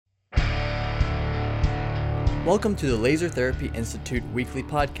Welcome to the Laser Therapy Institute weekly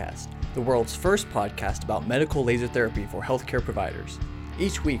podcast, the world's first podcast about medical laser therapy for healthcare providers.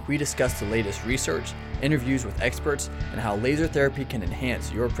 Each week, we discuss the latest research, interviews with experts, and how laser therapy can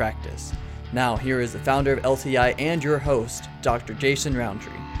enhance your practice. Now, here is the founder of LTI and your host, Dr. Jason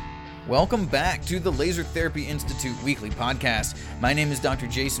Roundtree. Welcome back to the Laser Therapy Institute weekly podcast. My name is Dr.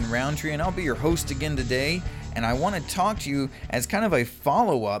 Jason Roundtree, and I'll be your host again today. And I want to talk to you as kind of a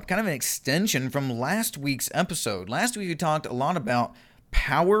follow-up, kind of an extension from last week's episode. Last week we talked a lot about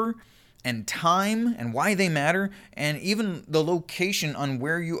power and time and why they matter, and even the location on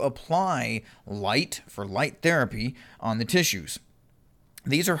where you apply light for light therapy on the tissues.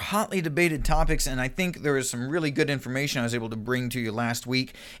 These are hotly debated topics, and I think there is some really good information I was able to bring to you last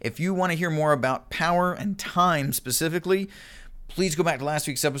week. If you want to hear more about power and time specifically, please go back to last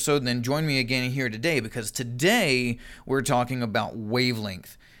week's episode and then join me again here today, because today we're talking about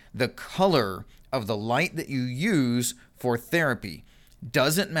wavelength, the color of the light that you use for therapy.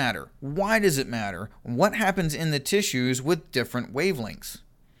 Does it matter? Why does it matter? What happens in the tissues with different wavelengths?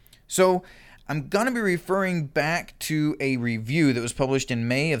 So I'm going to be referring back to a review that was published in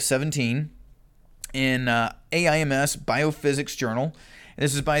May of 17 in AIMS Biophysics Journal.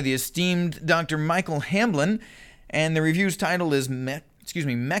 This is by the esteemed Dr. Michael Hamblin, and the review's title is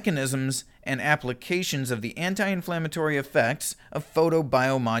Mechanisms and Applications of the Anti-Inflammatory Effects of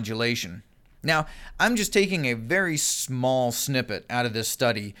Photobiomodulation. Now, I'm just taking a very small snippet out of this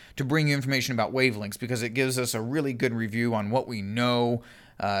study to bring you information about wavelengths, because it gives us a really good review on what we know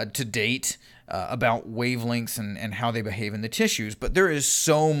to date about wavelengths and how they behave in the tissues. But there is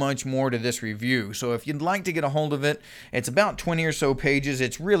so much more to this review. So if you'd like to get a hold of it, it's about 20 or so pages.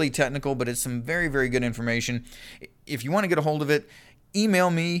 It's really technical, but it's some very, very good information. If you want to get a hold of it, email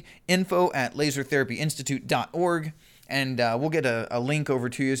me, info@lasertherapyinstitute.org, and we'll get a link over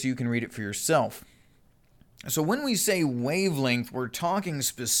to you so you can read it for yourself. So when we say wavelength, we're talking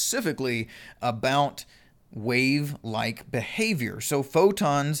specifically about wave-like behavior. So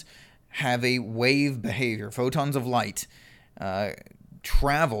photons have a wave behavior. Photons of light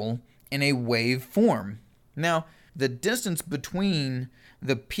travel in a wave form. Now, the distance between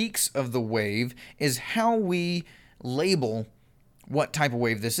the peaks of the wave is how we label what type of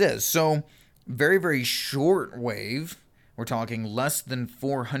wave this is. So, very, very short wave, we're talking less than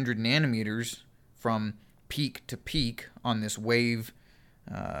 400 nanometers from peak to peak on this wave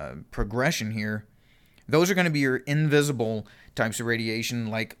progression here. Those are going to be your invisible types of radiation,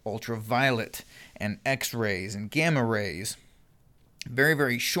 like ultraviolet and X-rays and gamma rays. Very,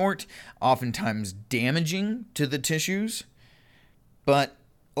 very short, oftentimes damaging to the tissues. But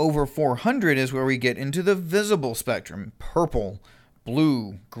over 400 is where we get into the visible spectrum: purple,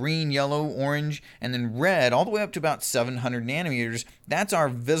 blue, green, yellow, orange, and then red, all the way up to about 700 nanometers. That's our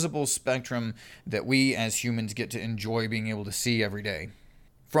visible spectrum that we as humans get to enjoy being able to see every day.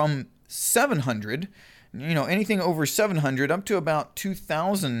 From 700, anything over 700 up to about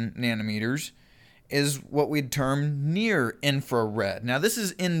 2,000 nanometers is what we'd term near infrared. Now, this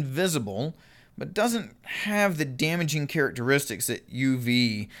is invisible, but doesn't have the damaging characteristics that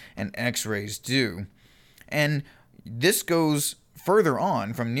UV and X-rays do. And this goes further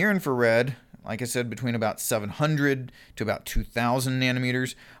on from near infrared, like I said, between about 700 to about 2,000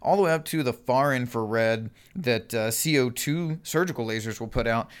 nanometers, all the way up to the far infrared that CO2 surgical lasers will put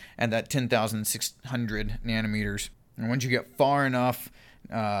out at that 10,600 nanometers. And once you get far enough,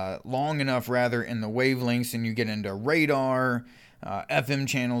 long enough rather, in the wavelengths, and you get into radar, FM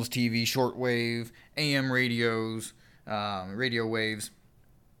channels, TV, shortwave, AM radios, radio waves.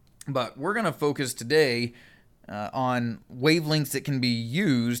 But we're going to focus today on wavelengths that can be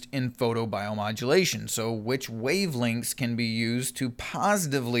used in photobiomodulation. So which wavelengths can be used to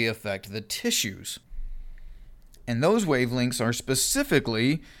positively affect the tissues? And those wavelengths are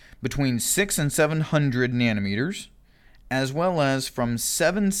specifically between 600 and 700 nanometers, as well as from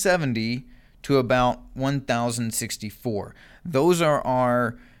 770 to about 1064. Those are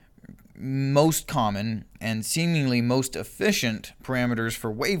our most common and seemingly most efficient parameters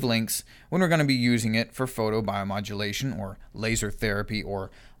for wavelengths when we're going to be using it for photobiomodulation or laser therapy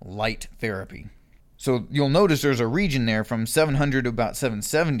or light therapy. So you'll notice there's a region there from 700 to about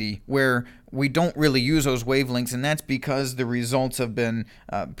 770 where we don't really use those wavelengths, and that's because the results have been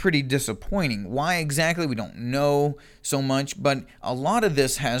pretty disappointing. Why exactly, we don't know so much, but a lot of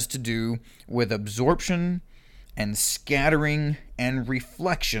this has to do with absorption and scattering and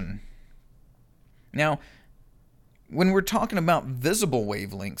reflection. Now, when we're talking about visible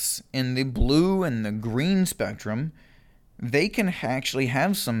wavelengths in the blue and the green spectrum, they can actually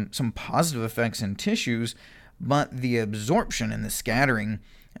have some positive effects in tissues, but the absorption and the scattering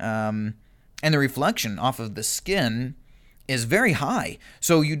And the reflection off of the skin is very high,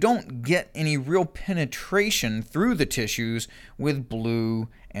 so you don't get any real penetration through the tissues with blue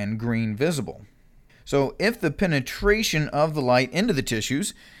and green visible. So if the penetration of the light into the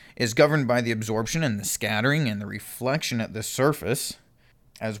tissues is governed by the absorption and the scattering and the reflection at the surface,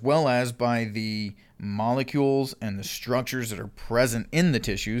 as well as by the molecules and the structures that are present in the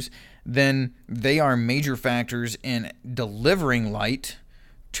tissues, then they are major factors in delivering light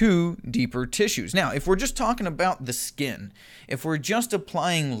to deeper tissues. Now, if we're just talking about the skin, if we're just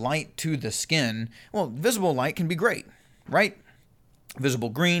applying light to the skin, well, visible light can be great, right? Visible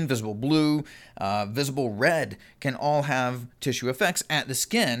green, visible blue, visible red can all have tissue effects at the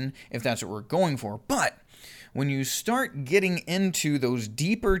skin if that's what we're going for. But when you start getting into those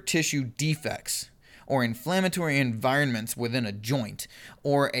deeper tissue defects or inflammatory environments within a joint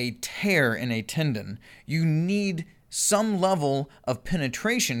or a tear in a tendon, you need some level of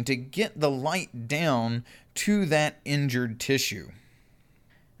penetration to get the light down to that injured tissue.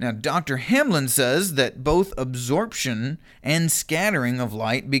 Now, Dr. Hamblin says that both absorption and scattering of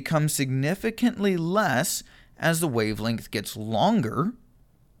light become significantly less as the wavelength gets longer.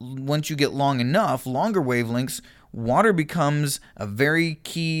 Once you get long enough, longer wavelengths, water becomes a very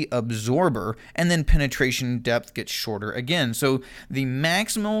key absorber, and then penetration depth gets shorter again. So the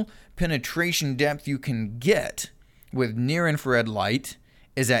maximal penetration depth you can get with near-infrared light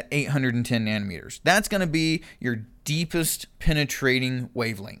is at 810 nanometers. That's going to be your deepest penetrating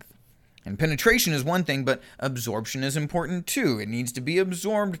wavelength. And penetration is one thing, but absorption is important too. It needs to be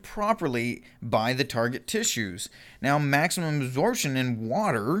absorbed properly by the target tissues. Now, maximum absorption in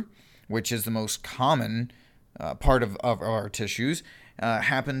water, which is the most common part of our tissues,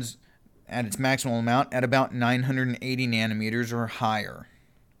 happens at its maximal amount at about 980 nanometers or higher.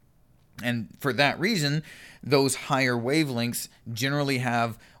 And for that reason, those higher wavelengths generally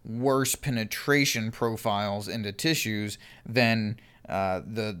have worse penetration profiles into tissues than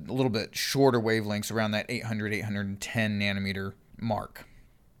the little bit shorter wavelengths around that 810 nanometer mark.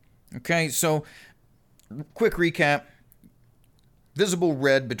 Okay, so quick recap. Visible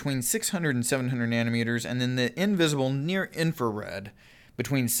red between 600 and 700 nanometers, and then the invisible near infrared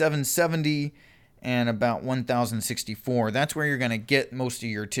between 770 and about 1064. That's where you're going to get most of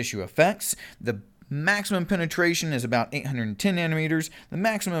your tissue effects. The maximum penetration is about 810 nanometers. The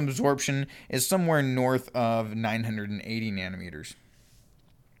maximum absorption is somewhere north of 980 nanometers.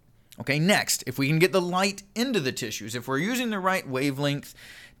 Okay, next, if we can get the light into the tissues, if we're using the right wavelength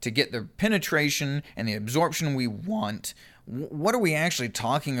to get the penetration and the absorption we want, what are we actually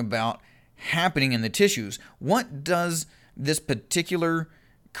talking about happening in the tissues? What does this particular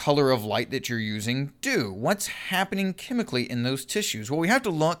color of light that you're using do? What's happening chemically in those tissues? Well, we have to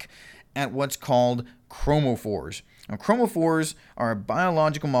look at what's called chromophores. Now, chromophores are a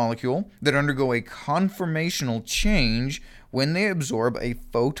biological molecule that undergo a conformational change when they absorb a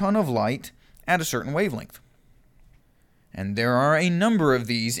photon of light at a certain wavelength. And there are a number of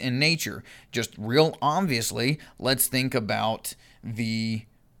these in nature. Just real obviously, let's think about the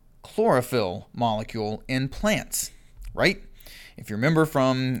chlorophyll molecule in plants, right? If you remember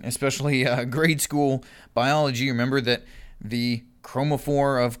from especially grade school biology, remember that the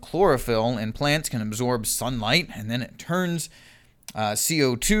chromophore of chlorophyll in plants can absorb sunlight, and then it turns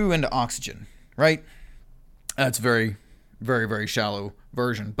CO2 into oxygen, right? That's very, very, very shallow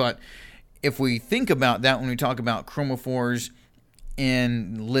version. But if we think about that when we talk about chromophores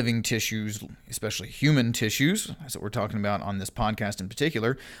in living tissues, especially human tissues, that's what we're talking about on this podcast in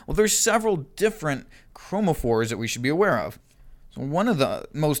particular, well, there's several different chromophores that we should be aware of. So one of the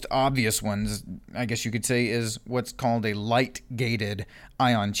most obvious ones, I guess you could say, is what's called a light-gated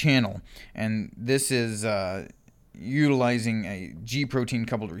ion channel. And this is utilizing a G protein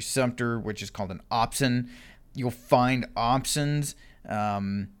coupled receptor, which is called an opsin. You'll find opsins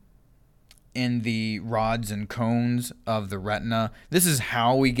in the rods and cones of the retina. This is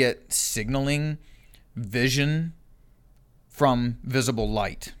how we get signaling vision from visible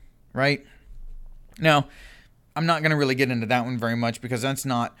light, right? Now, I'm not going to really get into that one very much because that's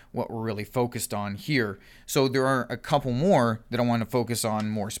not what we're really focused on here. So there are a couple more that I want to focus on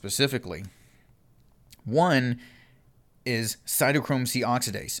more specifically. One is cytochrome C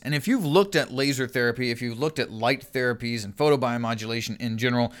oxidase. And if you've looked at laser therapy, if you've looked at light therapies and photobiomodulation in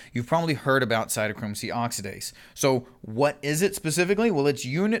general, you've probably heard about cytochrome C oxidase. So what is it specifically? Well, it's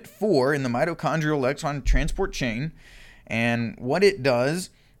unit 4 in the mitochondrial electron transport chain. And what it does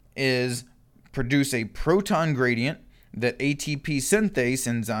is produce a proton gradient that ATP synthase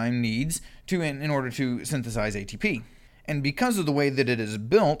enzyme needs in order to synthesize ATP. And because of the way that it is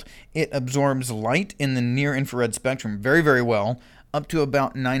built, it absorbs light in the near-infrared spectrum very, very well, up to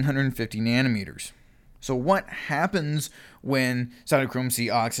about 950 nanometers. So what happens when cytochrome C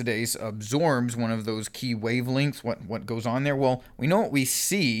oxidase absorbs one of those key wavelengths? What goes on there? Well, we know what we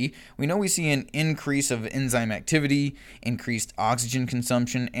see. We know we see an increase of enzyme activity, increased oxygen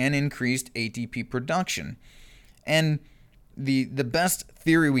consumption, and increased ATP production. And the best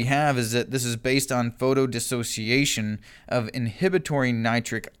theory we have is that this is based on photodissociation of inhibitory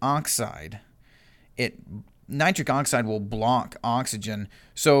nitric oxide. Nitric oxide will block oxygen,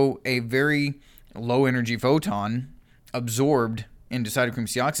 so a very low energy photon absorbed into cytochrome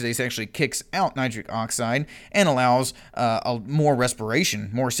C oxidase actually kicks out nitric oxide and allows more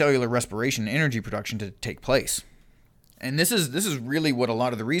cellular respiration, energy production to take place. And this is really what a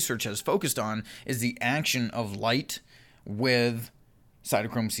lot of the research has focused on, is the action of light with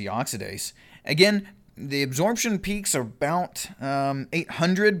cytochrome C oxidase. Again, the absorption peaks are about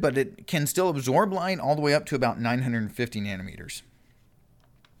 800, but it can still absorb light all the way up to about 950 nanometers.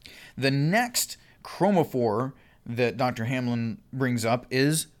 The next chromophore that Dr. Hamlin brings up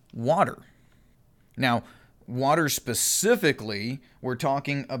is water. Now, water specifically, we're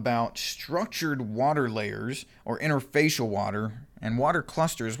talking about structured water layers or interfacial water and water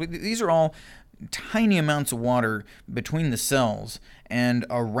clusters. These are all tiny amounts of water between the cells and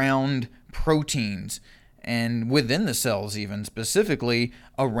around proteins and within the cells, even specifically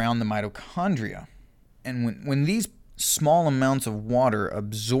around the mitochondria. And when these small amounts of water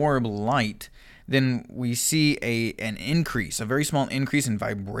absorb light, then we see a very small increase in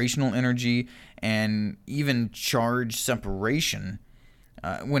vibrational energy and even charge separation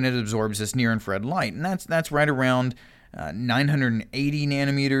when it absorbs this near-infrared light. And that's right around 980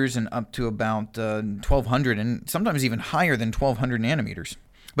 nanometers and up to about 1200, and sometimes even higher than 1200 nanometers.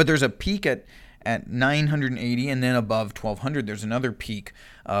 But there's a peak at 980, and then above 1200 there's another peak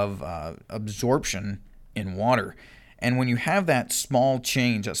of absorption in water. And when you have that small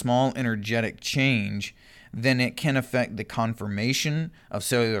change, that small energetic change, then it can affect the conformation of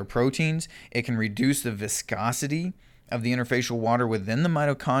cellular proteins. It can reduce the viscosity of the interfacial water within the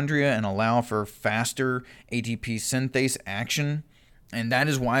mitochondria and allow for faster ATP synthase action. And that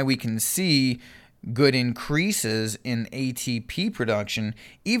is why we can see good increases in ATP production,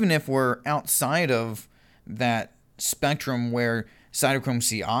 even if we're outside of that spectrum where cytochrome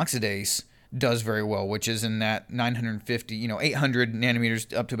C oxidase does very well, which is in that 950, 800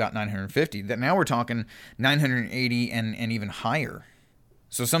 nanometers up to about 950. That now we're talking 980 and even higher.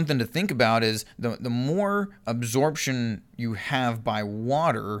 So something to think about is the more absorption you have by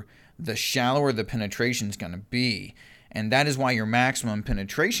water, the shallower the penetration is going to be. And that is why your maximum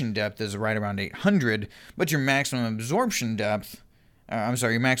penetration depth is right around 800, but your maximum absorption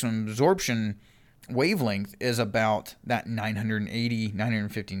wavelength is about that 980,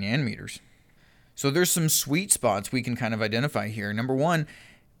 950 nanometers. So there's some sweet spots we can kind of identify here. Number one,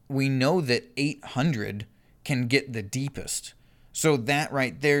 we know that 800 can get the deepest. So that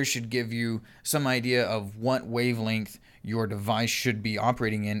right there should give you some idea of what wavelength your device should be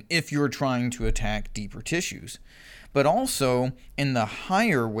operating in if you're trying to attack deeper tissues. But also in the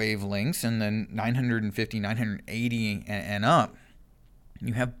higher wavelengths, in the 950, 980 and up,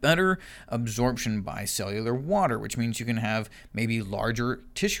 you have better absorption by cellular water, which means you can have maybe larger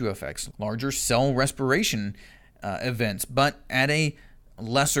tissue effects, larger cell respiration events, but at a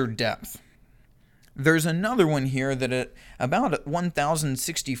lesser depth. There's another one here that at about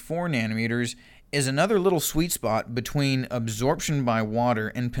 1064 nanometers is another little sweet spot between absorption by water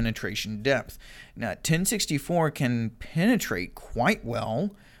and penetration depth. Now, 1064 can penetrate quite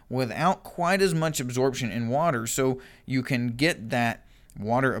well without quite as much absorption in water, so you can get that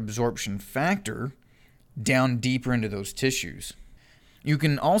water absorption factor down deeper into those tissues. You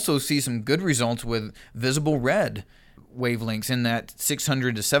can also see some good results with visible red wavelengths in that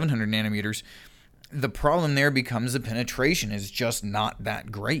 600 to 700 nanometers. The problem there becomes the penetration is just not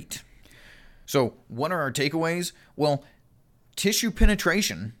that great. So what are our takeaways? Well, tissue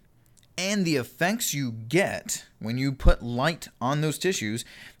penetration and the effects you get when you put light on those tissues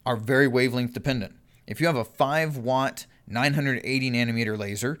are very wavelength dependent. If you have a 5 watt 980 nanometer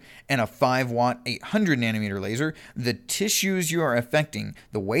laser and a 5 watt 800 nanometer laser, the tissues you are affecting,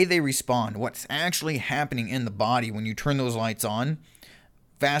 the way they respond, what's actually happening in the body when you turn those lights on,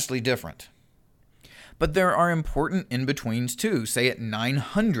 vastly different. But there are important in-betweens too. Say at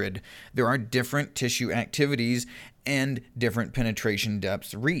 900, there are different tissue activities and different penetration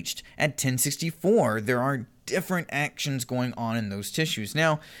depths reached. At 1064, there are different actions going on in those tissues.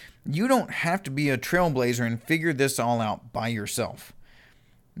 Now, you don't have to be a trailblazer and figure this all out by yourself.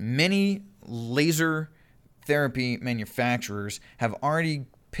 Many laser therapy manufacturers have already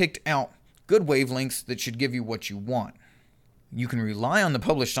picked out good wavelengths that should give you what you want. You can rely on the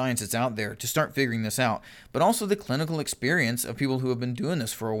published science that's out there to start figuring this out, but also the clinical experience of people who have been doing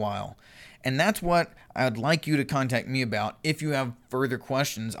this for a while. And that's what I'd like you to contact me about if you have further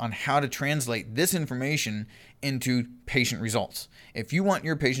questions on how to translate this information into patient results. If you want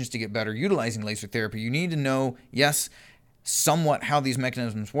your patients to get better utilizing laser therapy, you need to know, yes, somewhat how these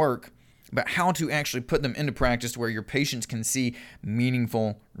mechanisms work, but how to actually put them into practice where your patients can see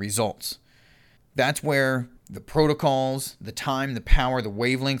meaningful results. That's where the protocols, the time, the power, the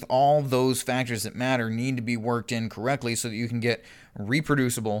wavelength, all those factors that matter need to be worked in correctly so that you can get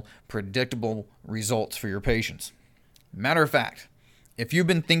reproducible, predictable results for your patients. Matter of fact, if you've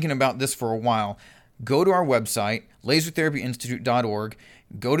been thinking about this for a while, go to our website, lasertherapyinstitute.org,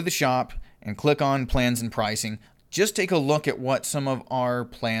 go to the shop and click on plans and pricing. Just take a look at what some of our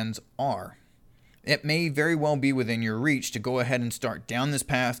plans are. It may very well be within your reach to go ahead and start down this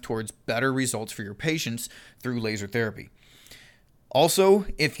path towards better results for your patients through laser therapy. Also,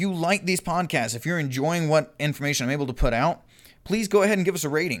 if you like these podcasts, if you're enjoying what information I'm able to put out, please go ahead and give us a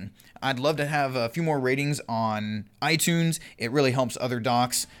rating. I'd love to have a few more ratings on iTunes. It really helps other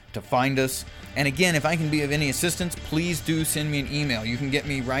docs to find us. And again, if I can be of any assistance, please do send me an email. You can get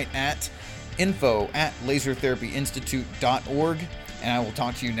me right at info@lasertherapyinstitute.org, and I will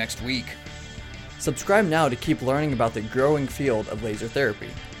talk to you next week. Subscribe now to keep learning about the growing field of laser therapy.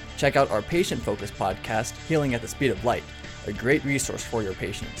 Check out our patient-focused podcast, Healing at the Speed of Light, a great resource for your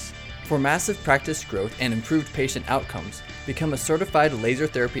patients. For massive practice growth and improved patient outcomes, become a certified Laser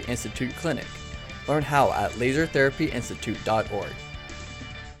Therapy Institute clinic. Learn how at lasertherapyinstitute.org.